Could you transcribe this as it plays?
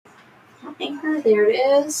Anchor. There it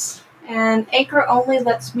is. And Anchor only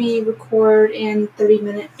lets me record in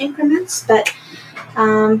 30-minute increments, but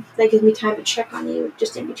that gives me time to check on you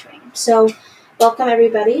just in between. So, welcome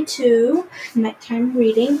everybody to Nighttime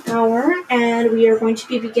Reading Hour, and we are going to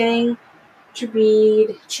be beginning to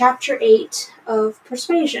read Chapter 8 of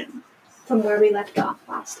Persuasion from where we left off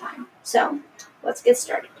last time. So, let's get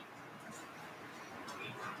started.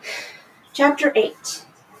 Chapter 8.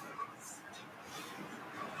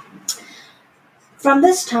 From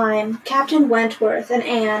this time, Captain Wentworth and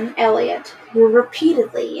Anne Elliot were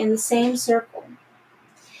repeatedly in the same circle.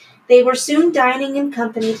 They were soon dining in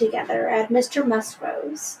company together at Mr.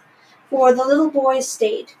 Musgrove's, for the little boy's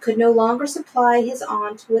state could no longer supply his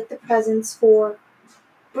aunt with the presents for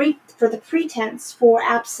the pretense for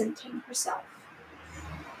absenting herself.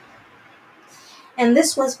 And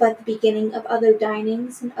this was but the beginning of other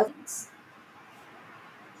dinings and ovens.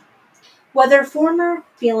 Whether former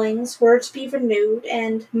feelings were to be renewed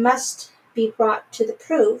and must be brought to the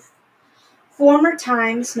proof, former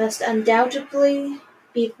times must undoubtedly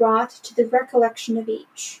be brought to the recollection of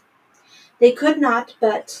each. They could not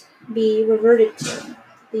but be reverted to.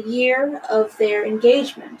 The year of their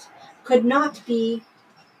engagement could not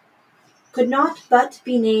but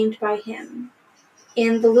be named by him,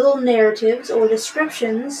 in the little narratives or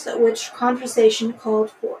descriptions which conversation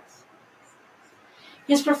called forth.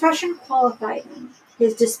 His profession qualified him,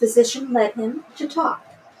 his disposition led him to talk,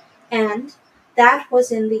 and that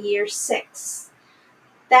was in the year 6.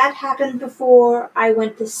 That happened before I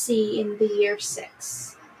went to sea in the year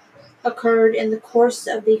 6. Occurred in the course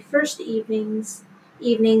of the first evening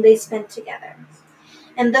they spent together.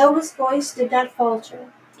 And though his voice did not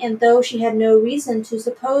falter, and though she had no reason to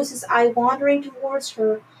suppose his eye wandering towards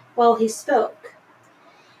her while he spoke,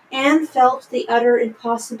 Anne felt the utter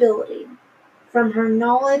impossibility, from her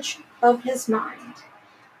knowledge of his mind,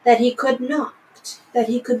 that he could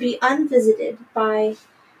be unvisited by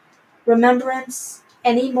remembrance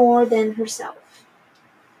any more than herself.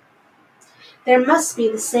 There must be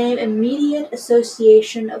the same immediate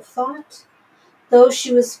association of thought, though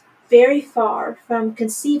she was very far from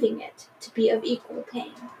conceiving it to be of equal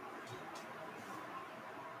pain.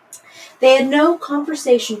 They had no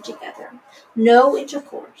conversation together, no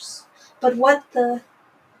intercourse, but what the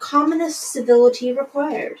commonest civility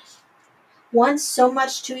required. Once so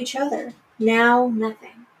much to each other, now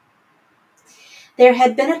nothing. There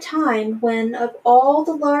had been a time when, of all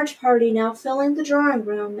the large party now filling the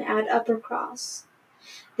drawing-room at Uppercross,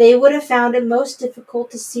 they would have found it most difficult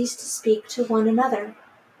to cease to speak to one another.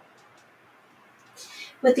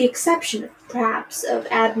 With the exception, perhaps, of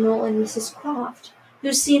Admiral and Mrs. Croft,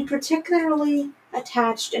 who seemed particularly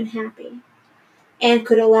attached and happy, and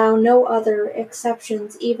could allow no other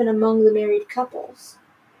exceptions even among the married couples.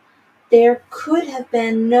 There could have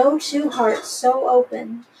been no two hearts so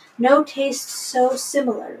open, no tastes so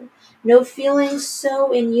similar, no feelings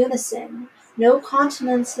so in unison, no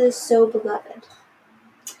countenances so beloved.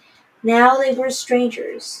 Now they were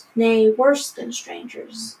strangers, nay, worse than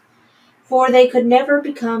strangers, for they could never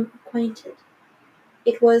become acquainted.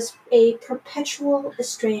 It was a perpetual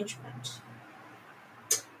estrangement.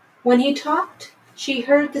 When he talked, she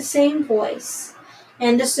heard the same voice,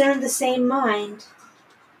 and discerned the same mind.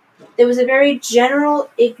 There was a very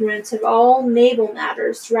general ignorance of all naval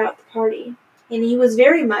matters throughout the party, and he was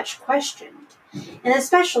very much questioned, and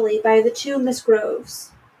especially by the two Miss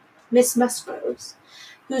Musgroves,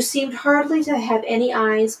 who seemed hardly to have any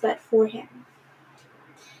eyes but for him.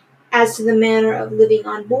 As to the manner of living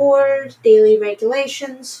on board, daily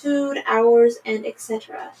regulations, food, hours, and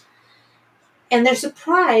etc., and their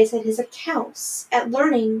surprise at his accounts, at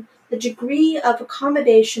learning the degree of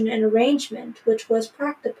accommodation and arrangement which was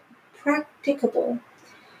practicable,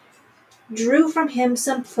 drew from him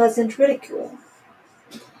some pleasant ridicule,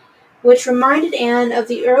 which reminded Anne of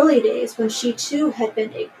the early days when she too had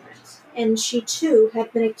been ignorant, and she too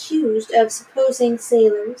had been accused of supposing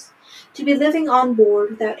sailors to be living on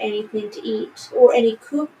board without anything to eat, or any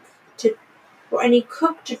cook to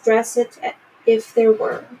dress it if there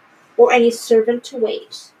were, or any servant to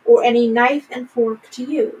wait, or any knife and fork to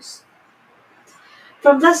use.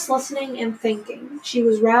 From thus listening and thinking, she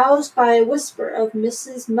was roused by a whisper of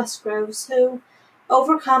Mrs. Musgrove's, who,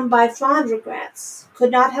 overcome by fond regrets, could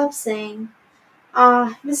not help saying,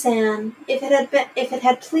 "Ah, Miss Anne, if it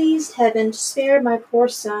had pleased heaven to spare my poor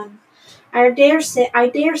son, I dare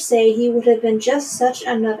say he would have been just such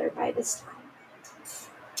another by this time."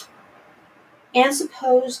 Anne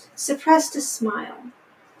suppressed a smile,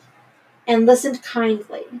 and listened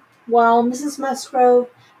kindly, while Mrs. Musgrove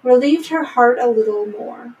relieved her heart a little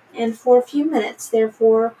more, and for a few minutes,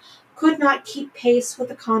 therefore, could not keep pace with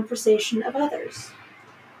the conversation of others.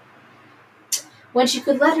 When she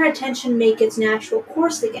could let her attention make its natural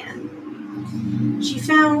course again, she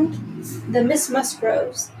found the Miss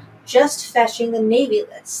Musgroves just fetching the Navy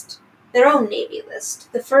List, their own Navy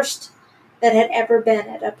List, the first that had ever been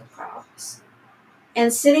at Uppercross,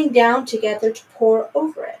 and sitting down together to pore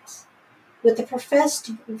over it, with the professed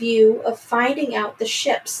view of finding out the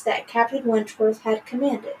ships that Captain Wentworth had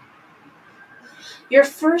commanded. Your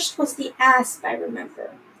first was the Asp, I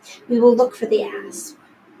remember. We will look for the Asp.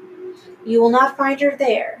 You will not find her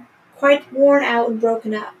there, quite worn out and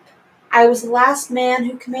broken up. I was the last man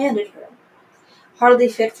who commanded her. Hardly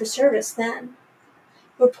fit for service then.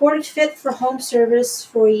 Reported fit for home service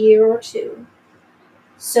for a year or two.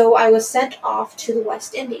 So I was sent off to the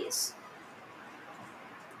West Indies.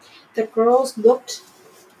 The girls looked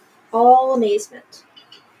all amazement.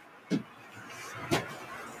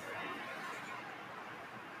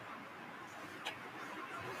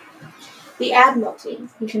 The Admiralty,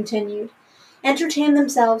 he continued, entertain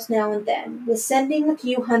themselves now and then with sending a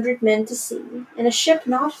few hundred men to sea in a ship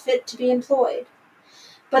not fit to be employed.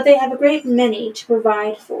 But they have a great many to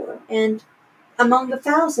provide for, and among the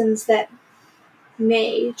thousands that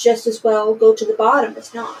may just as well go to the bottom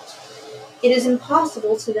as not, it is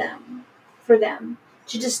impossible for them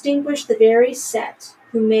to distinguish the very set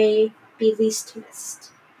who may be least missed.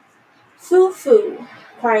 Phoo, phoo,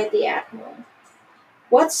 cried the Admiral.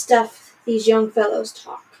 What stuff these young fellows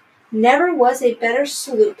talk. Never was a better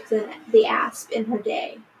sloop than the Asp in her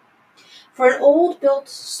day. For an old-built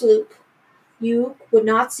sloop, you would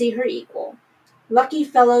not see her equal. Lucky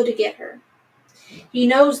fellow to get her. He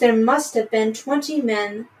knows there must have been 20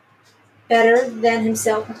 men better than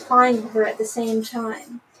himself applying her at the same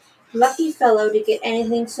time. Lucky fellow to get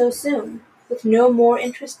anything so soon, with no more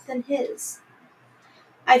interest than his.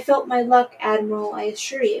 I felt my luck, Admiral, I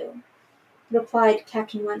assure you, replied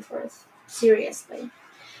Captain Wentworth, seriously.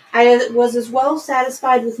 I was as well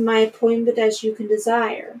satisfied with my appointment as you can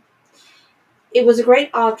desire. It was a great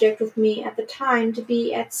object with me at the time to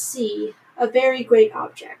be at sea, a very great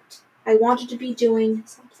object. I wanted to be doing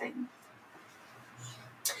something.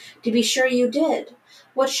 To be sure you did.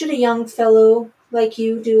 What should a young fellow like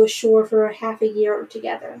you do ashore for half a year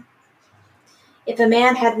together? If a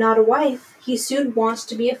man had not a wife, he soon wants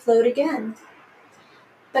to be afloat again.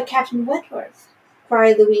 But Captain Wentworth,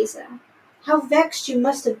 cried Louisa, how vexed you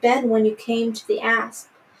must have been when you came to the Asp,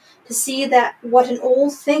 to see that what an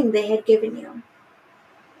old thing they had given you.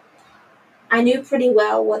 I knew pretty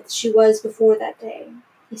well what she was before that day,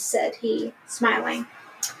 said he, smiling.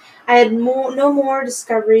 I had no more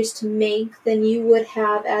discoveries to make than you would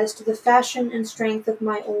have as to the fashion and strength of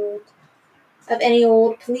any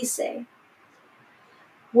old pelisse,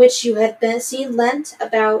 which you had seen lent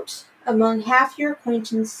about among half your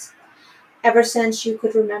acquaintance ever since you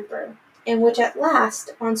could remember, and which at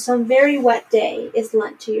last, on some very wet day, is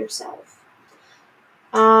lent to yourself.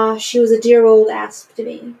 Ah, she was a dear old Asp to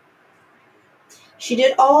me. She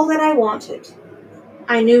did all that I wanted.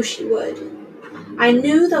 I knew she would. I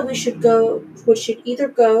knew that we should either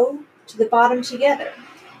go to the bottom together,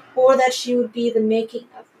 or that she would be the making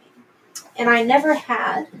of me. And I never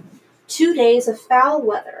had 2 days of foul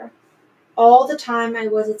weather all the time I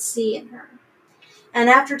was at sea in her. And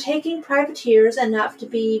after taking privateers enough to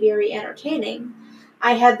be very entertaining,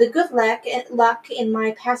 I had the good luck in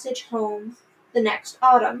my passage home the next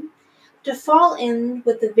autumn to fall in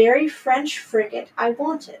with the very French frigate I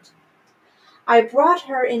wanted. I brought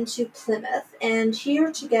her into Plymouth, and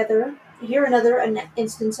here another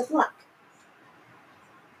instance of luck.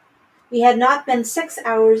 We had not been 6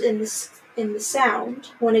 hours in the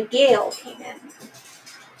Sound when a gale came in.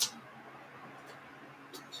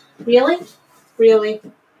 Really? Really?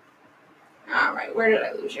 All right, where did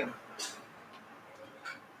I lose you?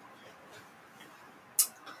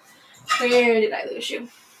 Where did I lose you?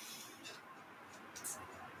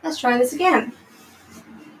 Let's try this again.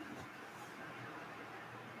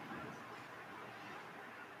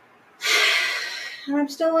 I'm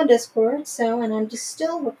still on Discord, and I'm just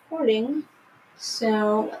still recording.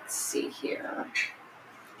 So, let's see here.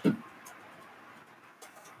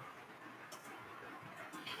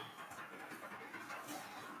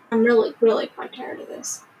 I'm really, really quite tired of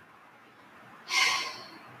this.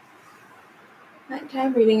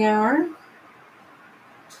 Nighttime reading hour.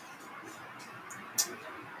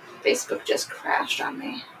 Facebook just crashed on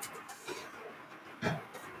me.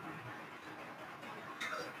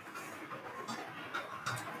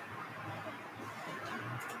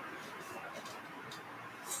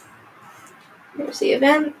 Here's the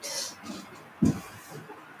event.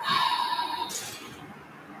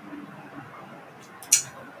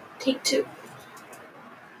 Take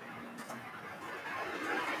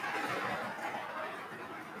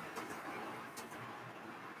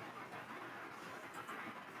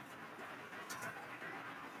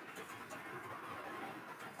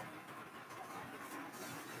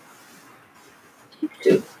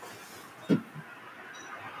Dude.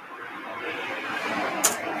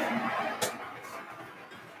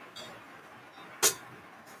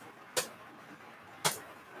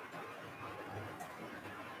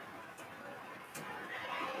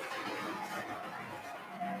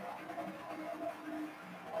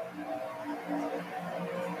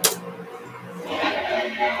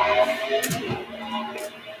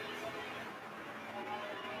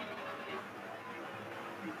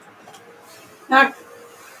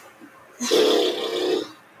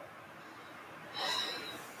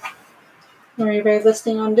 Are everybody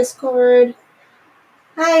listening on Discord?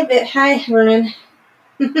 Hi, Vernon.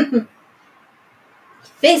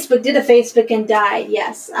 Facebook did a Facebook and died.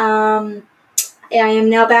 Yes. I am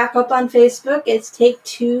now back up on Facebook. It's Take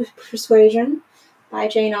Two Persuasion by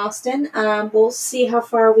Jane Austen. We'll see how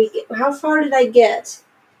far we get. How far did I get?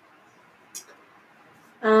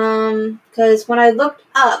 Because when I looked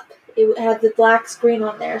up, it had the black screen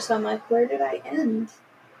on there. So I'm like, where did I end?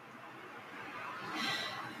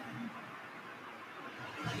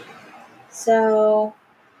 So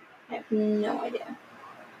I have no idea.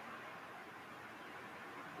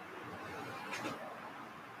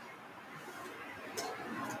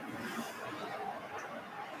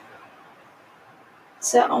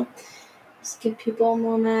 So just give people a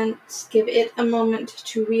moment. Give it a moment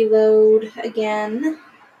to reload again.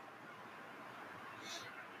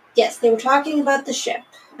 Yes, they were talking about the ship.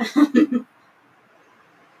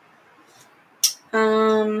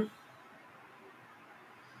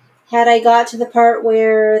 Had I got to the part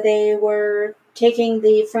where they were taking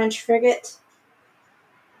the French frigate?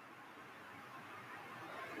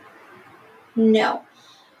 No.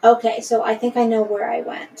 Okay, so I think I know where I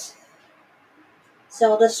went.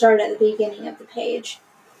 So I'll just start at the beginning of the page.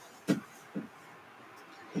 Let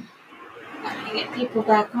me get people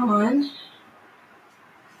back on.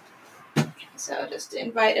 So just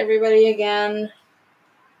invite everybody again.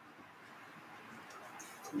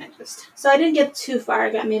 So I didn't get too far. I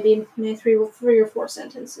got maybe three or four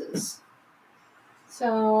sentences.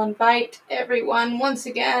 So invite everyone once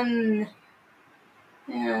again.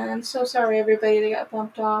 And I'm so sorry everybody that got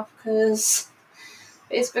bumped off because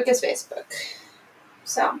Facebook is Facebook.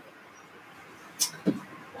 So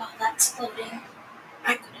while that's loading,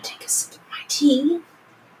 I'm going to take a sip of my tea.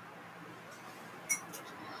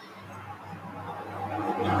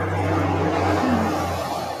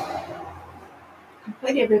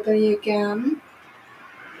 Invite everybody again.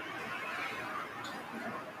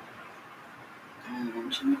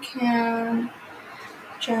 Jim McCann,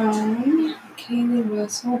 Joan, Kaylee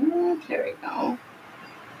Russell. There we go.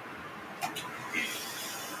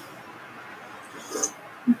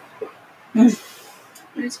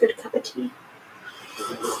 Nice good cup of tea.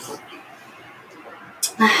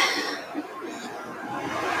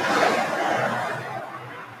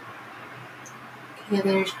 Okay,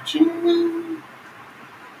 there's June.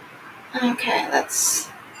 Okay, let's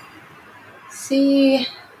see if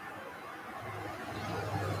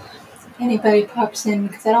anybody pops in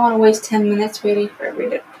because I don't want to waste 10 minutes waiting for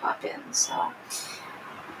everybody to pop in. So I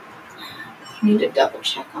need to double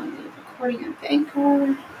check on the recording on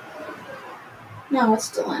Anchor. No, it's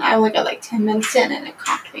still in. I only got like 10 minutes in and it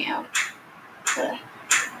conked me out. But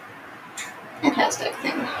it has that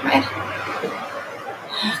thing, right?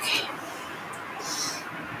 Okay.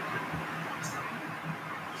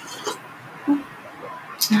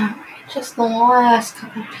 Alright, just the last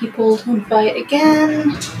couple people to invite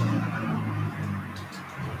again.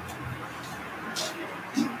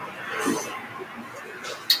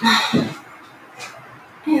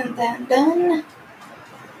 And then done.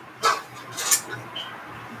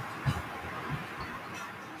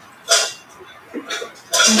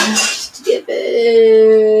 Just give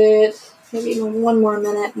it maybe one more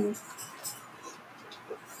minute and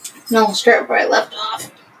I'll start where I left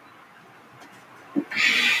off.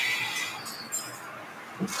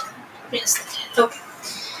 Yes, they did. Okay.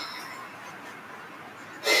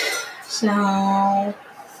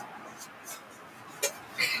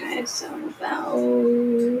 So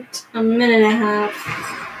about a minute and a half,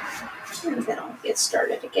 and then I'll get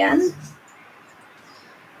started again.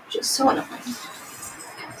 Which is so annoying.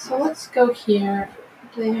 Okay, so let's go here,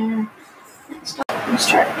 there, and start. I'm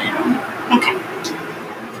starting now. Okay.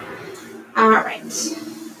 Alright.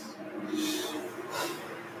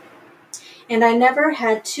 And I never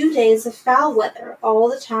had 2 days of foul weather all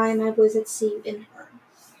the time I was at sea in her.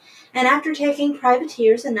 And after taking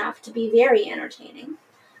privateers enough to be very entertaining,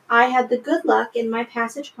 I had the good luck in my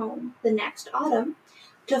passage home the next autumn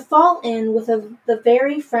to fall in with the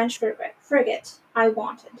very French frigate I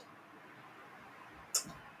wanted.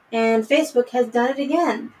 And Facebook has done it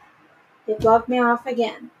again. They've logged me off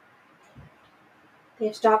again.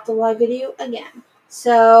 They've stopped the live video again.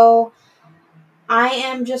 So I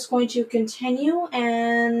am just going to continue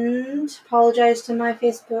and apologize to my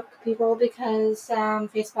Facebook people because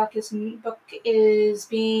Facebook is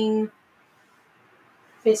being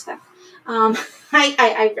Facebook. I'm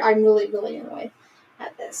really, really annoyed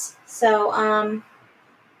at this. So,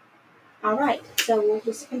 alright. So we'll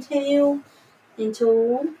just continue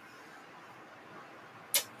until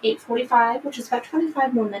 8:45, which is about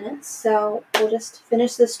 25 more minutes. So we'll just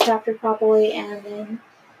finish this chapter properly and then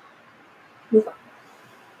move on.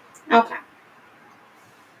 Okay.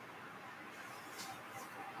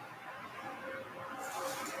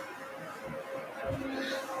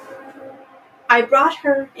 I brought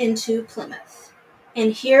her into Plymouth,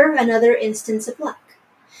 and here another instance of luck.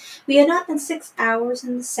 We had not been 6 hours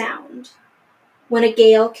in the Sound when a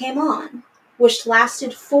gale came on, which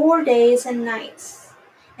lasted 4 days and nights,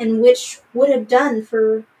 and which would have done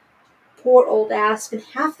for poor old Asp in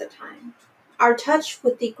half the time. Our touch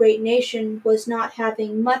with the great nation was not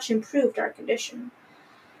having much improved our condition.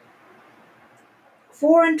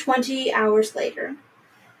 24 hours later,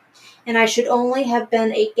 and I should only have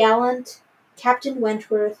been a gallant Captain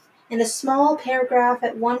Wentworth in a small paragraph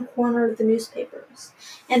at one corner of the newspapers,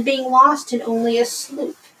 and being lost in only a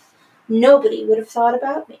sloop. Nobody would have thought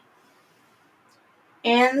about me.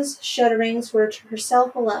 Anne's shudderings were to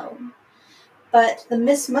herself alone, but the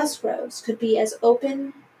Miss Musgroves could be as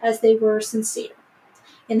open as they were sincere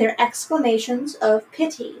in their exclamations of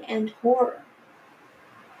pity and horror.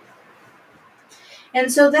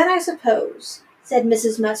 And so then I suppose, said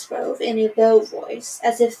Mrs. Musgrove in a low voice,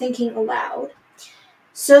 as if thinking aloud,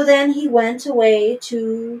 so then he went away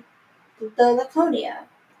to the Laconia,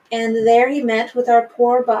 and there he met with our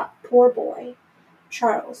poor boy,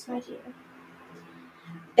 Charles, my dear,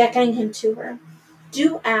 beckoning him to her.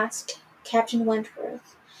 Do ask Captain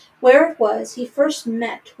Wentworth where it was he first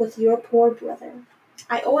met with your poor brother.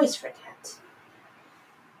 I always forget.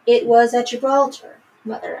 It was at Gibraltar,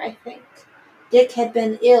 mother, I think. Dick had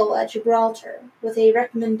been ill at Gibraltar, with a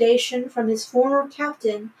recommendation from his former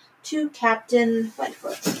captain to Captain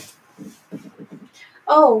Wentworth.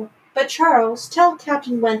 Oh, but Charles, tell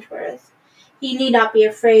Captain Wentworth he need not be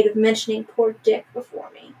afraid of mentioning poor Dick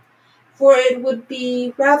before me, for it would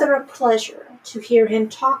be rather a pleasure to hear him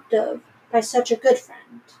talked of by such a good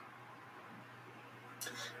friend.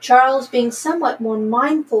 Charles, being somewhat more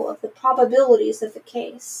mindful of the probabilities of the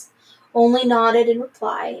case, only nodded in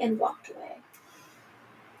reply and walked away.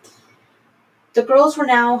 The girls were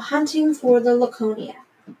now hunting for the Laconia,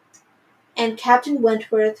 and Captain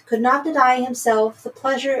Wentworth could not deny himself the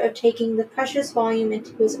pleasure of taking the precious volume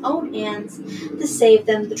into his own hands to save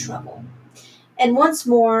them the trouble, and once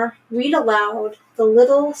more read aloud the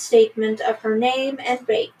little statement of her name and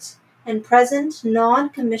rate and present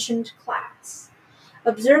non-commissioned class,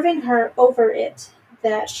 observing her over it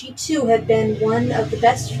that she too had been one of the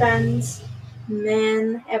best friends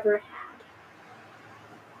man ever had.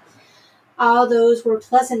 Ah, those were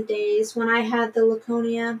pleasant days when I had the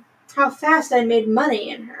Laconia. How fast I made money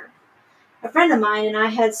in her. A friend of mine and I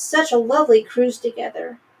had such a lovely cruise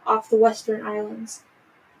together off the Western Islands.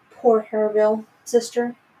 Poor Harville,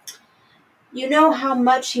 sister. You know how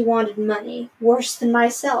much he wanted money, worse than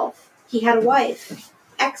myself. He had a wife.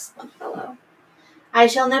 Excellent fellow. I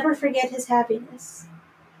shall never forget his happiness.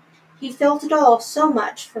 He felt it all so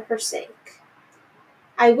much for her sake.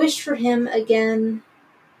 I wished for him again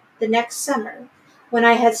the next summer, when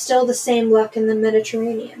I had still the same luck in the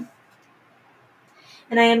Mediterranean.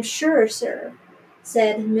 And I am sure, sir,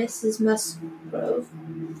 said Mrs. Musgrove,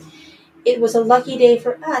 it was a lucky day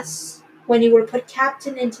for us when you were put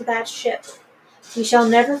captain into that ship. We shall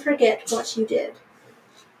never forget what you did.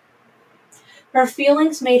 Her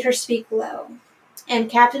feelings made her speak low, and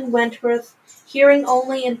Captain Wentworth, hearing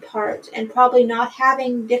only in part, and probably not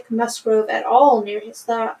having Dick Musgrove at all near his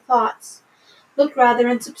thoughts, looked rather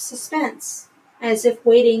in suspense, as if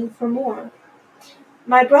waiting for more.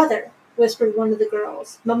 My brother, whispered one of the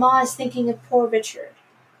girls. Mamma is thinking of poor Richard.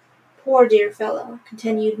 Poor dear fellow,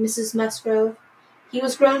 continued Mrs. Musgrove. He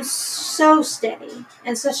was grown so steady,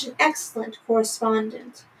 and such an excellent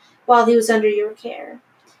correspondent, while he was under your care.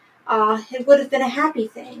 Ah, it would have been a happy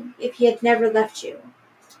thing if he had never left you.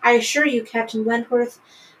 I assure you, Captain Wentworth,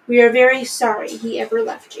 we are very sorry he ever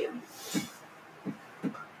left you.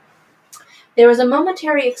 There was a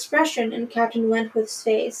momentary expression in Captain Wentworth's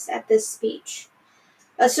face at this speech,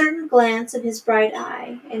 a certain glance of his bright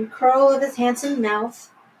eye and curl of his handsome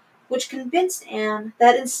mouth, which convinced Anne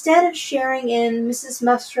that instead of sharing in Mrs.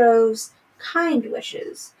 Musgrove's kind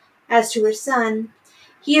wishes as to her son,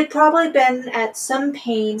 He had probably been at some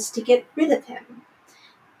pains to get rid of him,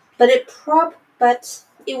 but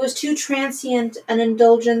it was too transient an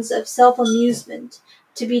indulgence of self-amusement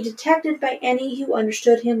to be detected by any who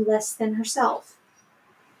understood him less than herself.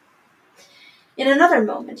 In another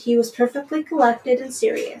moment he was perfectly collected and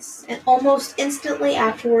serious, and almost instantly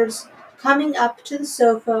afterwards coming up to the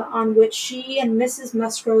sofa on which she and Mrs.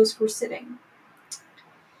 Musgrove were sitting,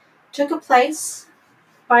 took a place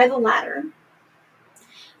by the latter,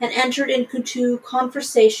 and entered into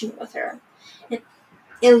conversation with her, in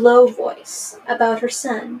a low voice, about her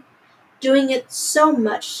son, doing it so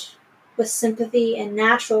much with sympathy and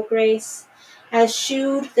natural grace as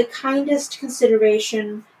shewed the kindest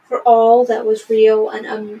consideration for all that was real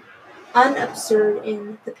and unabsurd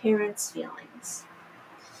in the parent's feelings.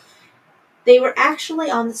 They were actually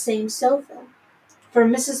on the same sofa, for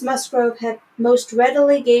Mrs. Musgrove had most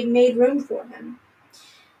readily made room for him.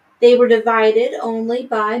 They were divided only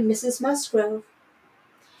by Mrs. Musgrove.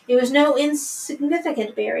 It was no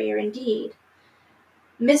insignificant barrier, indeed.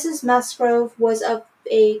 Mrs. Musgrove was of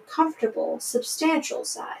a comfortable, substantial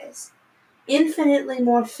size, infinitely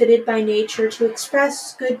more fitted by nature to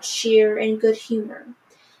express good cheer and good humour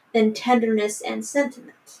than tenderness and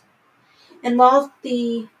sentiment. And while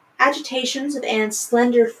the agitations of Anne's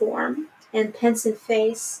slender form and pensive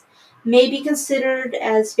face may be considered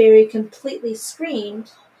as very completely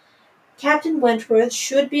screened, Captain Wentworth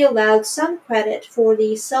should be allowed some credit for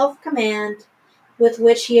the self-command with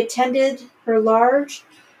which he attended her large,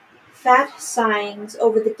 fat sighings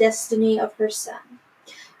over the destiny of her son,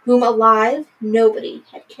 whom alive nobody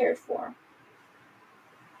had cared for.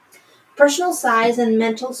 Personal size and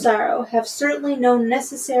mental sorrow have certainly no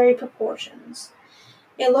necessary proportions.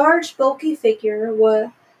 A large, bulky figure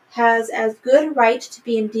has as good a right to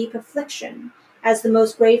be in deep affliction as the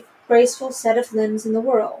most graceful set of limbs in the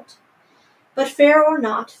world. But fair or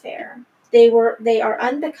not fair, they are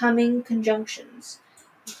unbecoming conjunctions,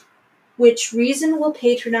 which reason will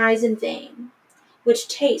patronize in vain, which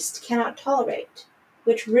taste cannot tolerate,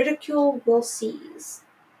 which ridicule will seize.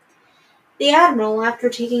 The Admiral, after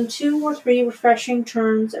taking 2 or 3 refreshing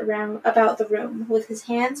turns about the room, with his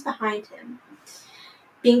hands behind him,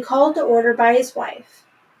 being called to order by his wife,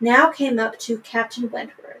 now came up to Captain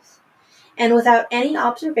Wentworth, and without any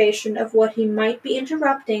observation of what he might be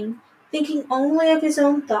interrupting, thinking only of his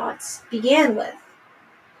own thoughts, began with,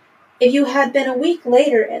 "If you had been a week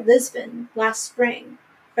later at Lisbon last spring,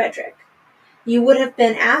 Frederick, you would have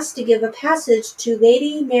been asked to give a passage to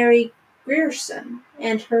Lady Mary Grierson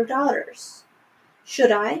and her daughters.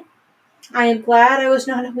 Should I? I am glad I was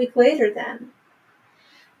not a week later then."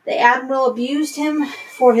 The Admiral abused him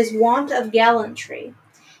for his want of gallantry.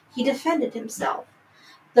 He defended himself,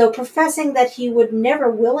 though professing that he would never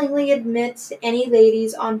willingly admit any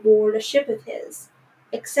ladies on board a ship of his,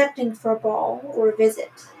 excepting for a ball or a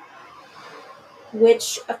visit,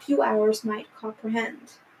 which a few hours might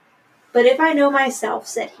comprehend. "But if I know myself,"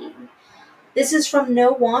 said he, "this is from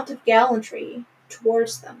no want of gallantry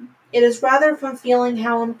towards them. It is rather from feeling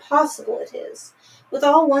how impossible it is, with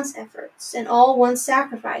all one's efforts and all one's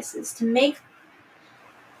sacrifices, to make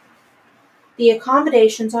the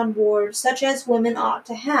accommodations on board such as women ought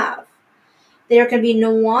to have. There can be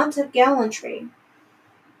no want of gallantry,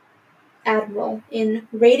 Admiral, in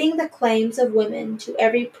rating the claims of women to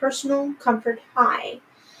every personal comfort high,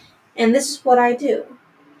 and this is what I do.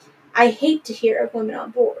 I hate to hear of women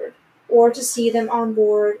on board, or to see them on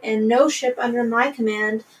board, and no ship under my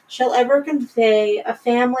command shall ever convey a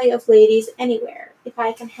family of ladies anywhere, if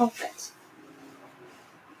I can help it."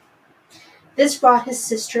 This brought his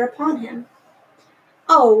sister upon him.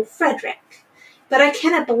 "Oh, Frederick, but I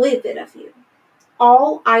cannot believe it of you.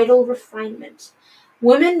 All idle refinement.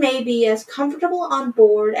 Women may be as comfortable on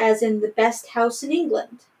board as in the best house in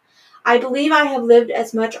England. I believe I have lived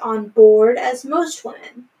as much on board as most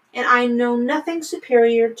women, and I know nothing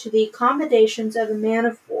superior to the accommodations of a man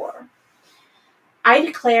of war. I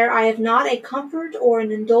declare I have not a comfort or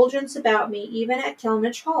an indulgence about me, even at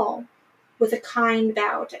Kellynch Hall," with a kind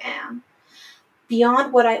bow to Anne,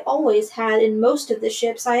 "beyond what I always had in most of the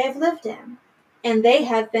ships I have lived in, and they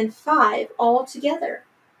have been 5 altogether."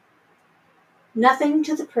 "Nothing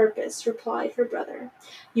to the purpose," replied her brother.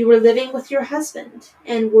 "You were living with your husband,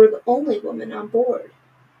 and were the only woman on board."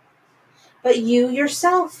 "But you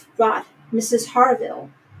yourself brought Mrs. Harville,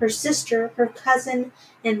 her sister, her cousin,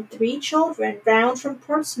 and 3 children round from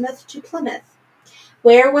Portsmouth to Plymouth.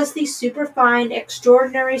 Where was the superfine,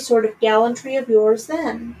 extraordinary sort of gallantry of yours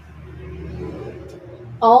then?"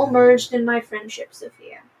 "All merged in my friendship,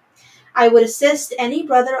 Sophia. I would assist any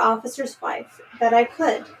brother officer's wife that I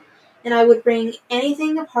could, and I would bring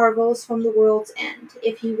anything of Harville's from the world's end,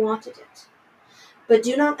 if he wanted it. But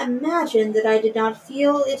do not imagine that I did not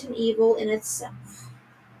feel it an evil in itself.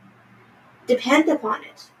 Depend upon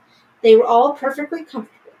it, they were all perfectly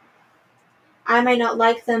comfortable. I might not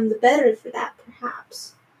like them the better for that,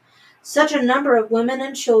 perhaps. Such a number of women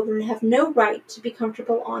and children have no right to be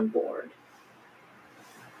comfortable on board.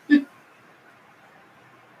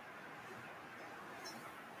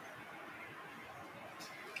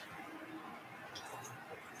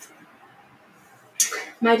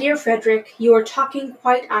 My dear Frederick, you are talking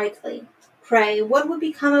quite idly. Pray, what would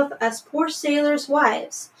become of us poor sailors'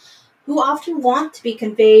 wives, who often want to be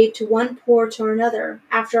conveyed to one port or another,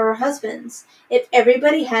 after our husbands, if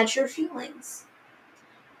everybody had your feelings?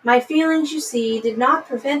 My feelings, you see, did not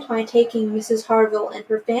prevent my taking Mrs. Harville and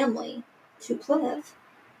her family to Plymouth.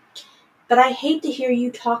 But I hate to hear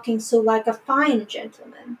you talking so like a fine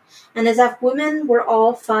gentleman, and as if women were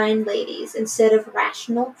all fine ladies, instead of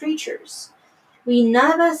rational creatures. We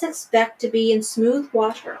none of us expect to be in smooth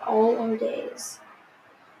water all our days.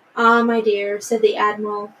 Ah, my dear, said the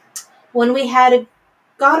Admiral, when he had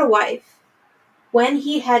got a wife,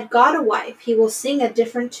 he will sing a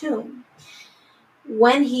different tune.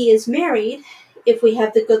 When he is married, if we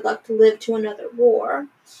have the good luck to live to another war,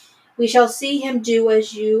 we shall see him do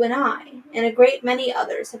as you and I, and a great many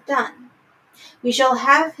others have done. We shall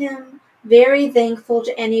have him very thankful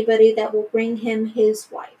to anybody that will bring him his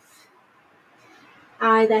wife.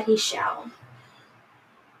 Ay, that he shall.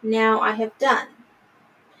 Now I have done.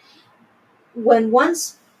 When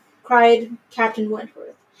once, cried Captain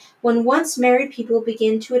Wentworth, when once married people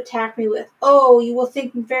begin to attack me with, "Oh, you will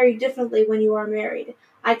think very differently when you are married,"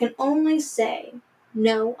 I can only say,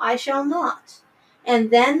 "No, I shall not." And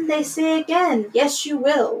then they say again, "Yes, you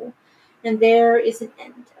will," and there is an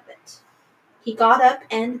end of it. He got up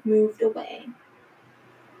and moved away.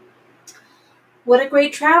 "What a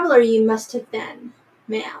great traveller you must have been,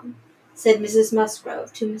 ma'am," said Mrs.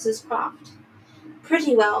 Musgrove to Mrs. Croft.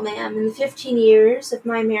 "Pretty well, ma'am, in the 15 years of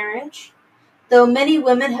my marriage, though many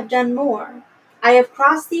women have done more. I have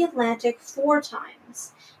crossed the Atlantic 4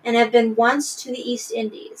 times, and have been once to the East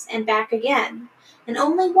Indies, and back again, and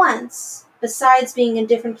only once, besides being in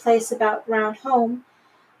different places about round home,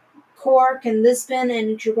 Cork and Lisbon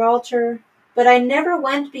and Gibraltar, but I never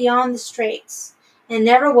went beyond the Straits, and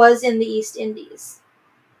never was in the East Indies.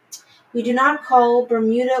 We do not call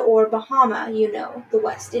Bermuda or Bahama, you know, the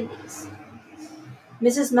West Indies."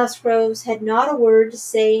 Mrs. Musgroves had not a word to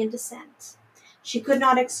say in dissent. She could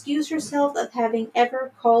not excuse herself of having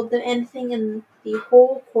ever called them anything in the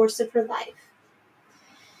whole course of her life.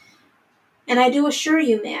 "And I do assure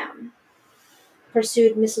you, ma'am,"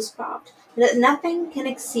 pursued Mrs. Croft, "that nothing can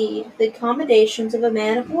exceed the accommodations of a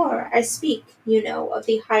man of war. I speak, you know, of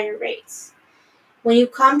the higher rates. When you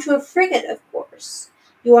come to a frigate, of course,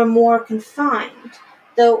 you are more confined,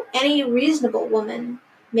 though any reasonable woman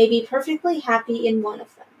may be perfectly happy in one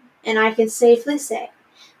of them, and I can safely say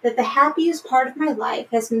that the happiest part of my life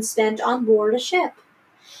has been spent on board a ship.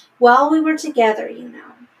 While we were together, you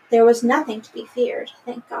know, there was nothing to be feared,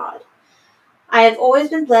 thank God. I have always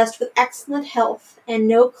been blessed with excellent health, and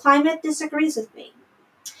no climate disagrees with me.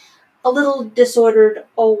 A little disordered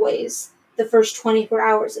always the first 24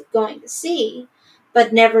 hours of going to sea,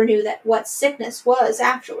 but never knew what sickness was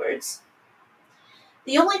afterwards.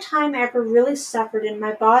 The only time I ever really suffered in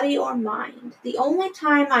my body or mind, the only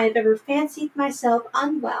time I have ever fancied myself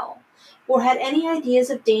unwell, or had any ideas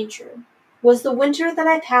of danger, was the winter that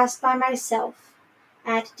I passed by myself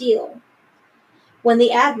at Deal, when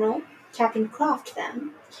the Admiral, Captain Croft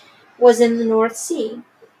then, was in the North Sea.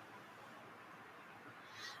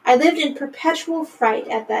 I lived in perpetual fright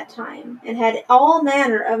at that time, and had all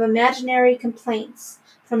manner of imaginary complaints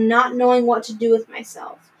from not knowing what to do with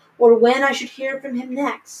myself, or when I should hear from him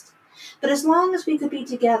next. But as long as we could be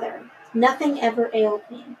together, nothing ever ailed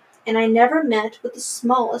me, and I never met with the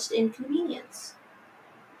smallest inconvenience.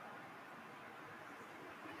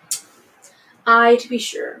 Ay, to be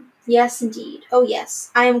sure. Yes, indeed. Oh,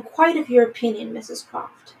 yes, I am quite of your opinion, Mrs.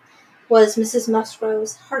 Croft, was Mrs.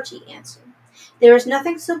 Musgrove's hearty answer. There is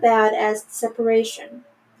nothing so bad as separation.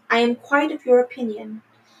 I am quite of your opinion.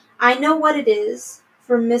 I know what it is,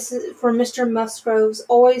 for Mr. Musgroves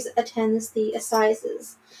always attends the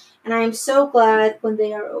assizes, and I am so glad when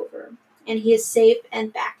they are over, and he is safe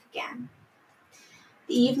and back again.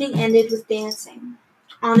 The evening ended with dancing.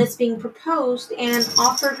 On its being proposed, Anne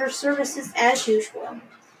offered her services as usual,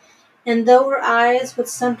 and though her eyes would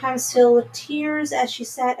sometimes fill with tears as she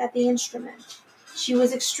sat at the instrument, she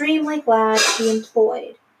was extremely glad to be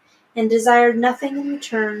employed, and desired nothing in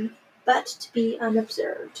return but to be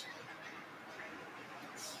unobserved.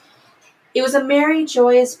 It was a merry,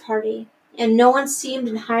 joyous party, and no one seemed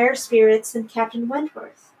in higher spirits than Captain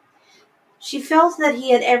Wentworth. She felt that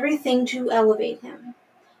he had everything to elevate him,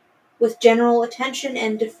 with general attention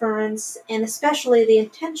and deference, and especially the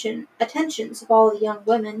attentions of all the young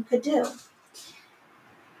women could do.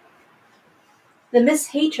 The Miss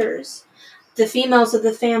Hayters, the females of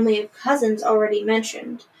the family of cousins already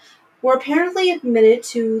mentioned, were apparently admitted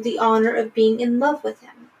to the honor of being in love with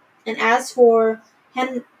him, and as for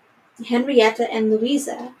Henrietta and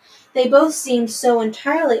Louisa, they both seemed so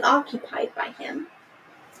entirely occupied by him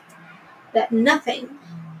that nothing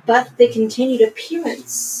but the continued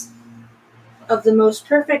appearance of the most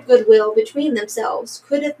perfect goodwill between themselves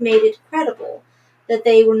could have made it credible that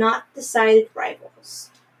they were not decided rivals.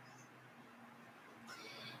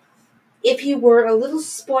 If he were a little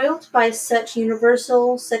spoilt by such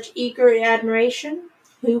universal, such eager admiration,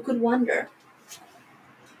 who could wonder?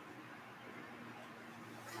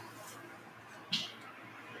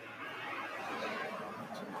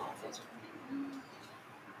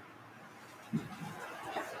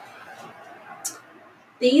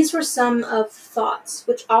 These were some of the thoughts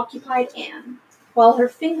which occupied Anne, while her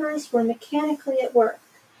fingers were mechanically at work,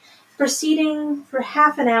 proceeding for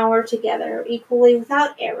half an hour together, equally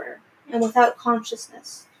without error and without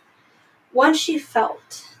consciousness. Once she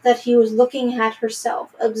felt that he was looking at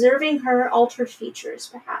herself, observing her altered features,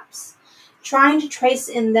 perhaps, trying to trace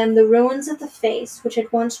in them the ruins of the face which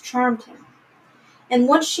had once charmed him. And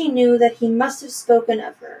once she knew that he must have spoken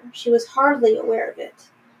of her, she was hardly aware of it,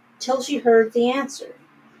 till she heard the answer.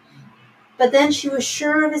 But then she was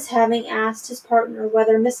sure of his having asked his partner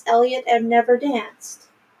whether Miss Elliot had never danced.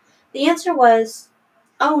 The answer was,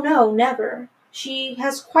 "Oh no, never. She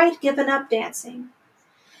has quite given up dancing.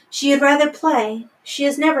 She had rather play. She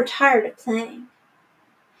is never tired of playing."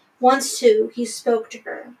 Once, too, he spoke to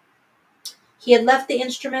her. He had left the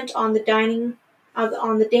instrument on the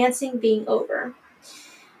dancing being over,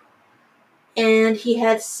 and he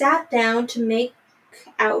had sat down to make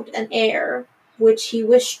out an air which he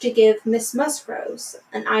wished to give Miss Musgrove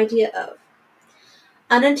an idea of.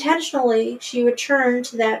 Unintentionally, she returned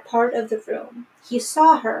to that part of the room. He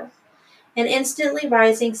saw her, and instantly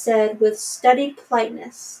rising, said with studied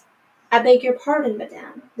politeness, "I beg your pardon,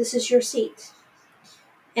 madame. This is your seat."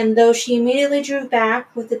 And though she immediately drew back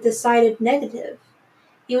with a decided negative,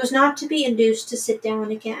 he was not to be induced to sit down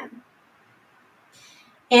again.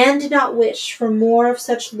 Anne did not wish for more of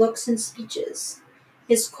such looks and speeches.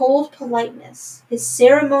 His cold politeness, his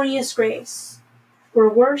ceremonious grace, were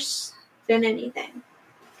worse than anything.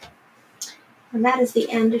 And that is the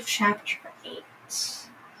end of chapter 8.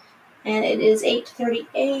 And it is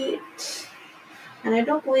 8:38. And I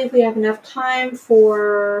don't believe we have enough time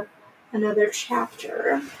for another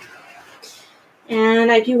chapter.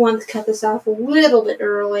 And I do want to cut this off a little bit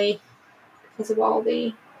early because of all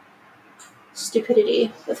the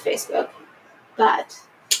stupidity with Facebook. But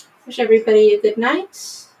wish everybody a good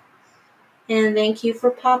night. And thank you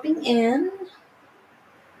for popping in.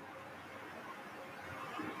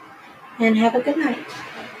 And have a good night.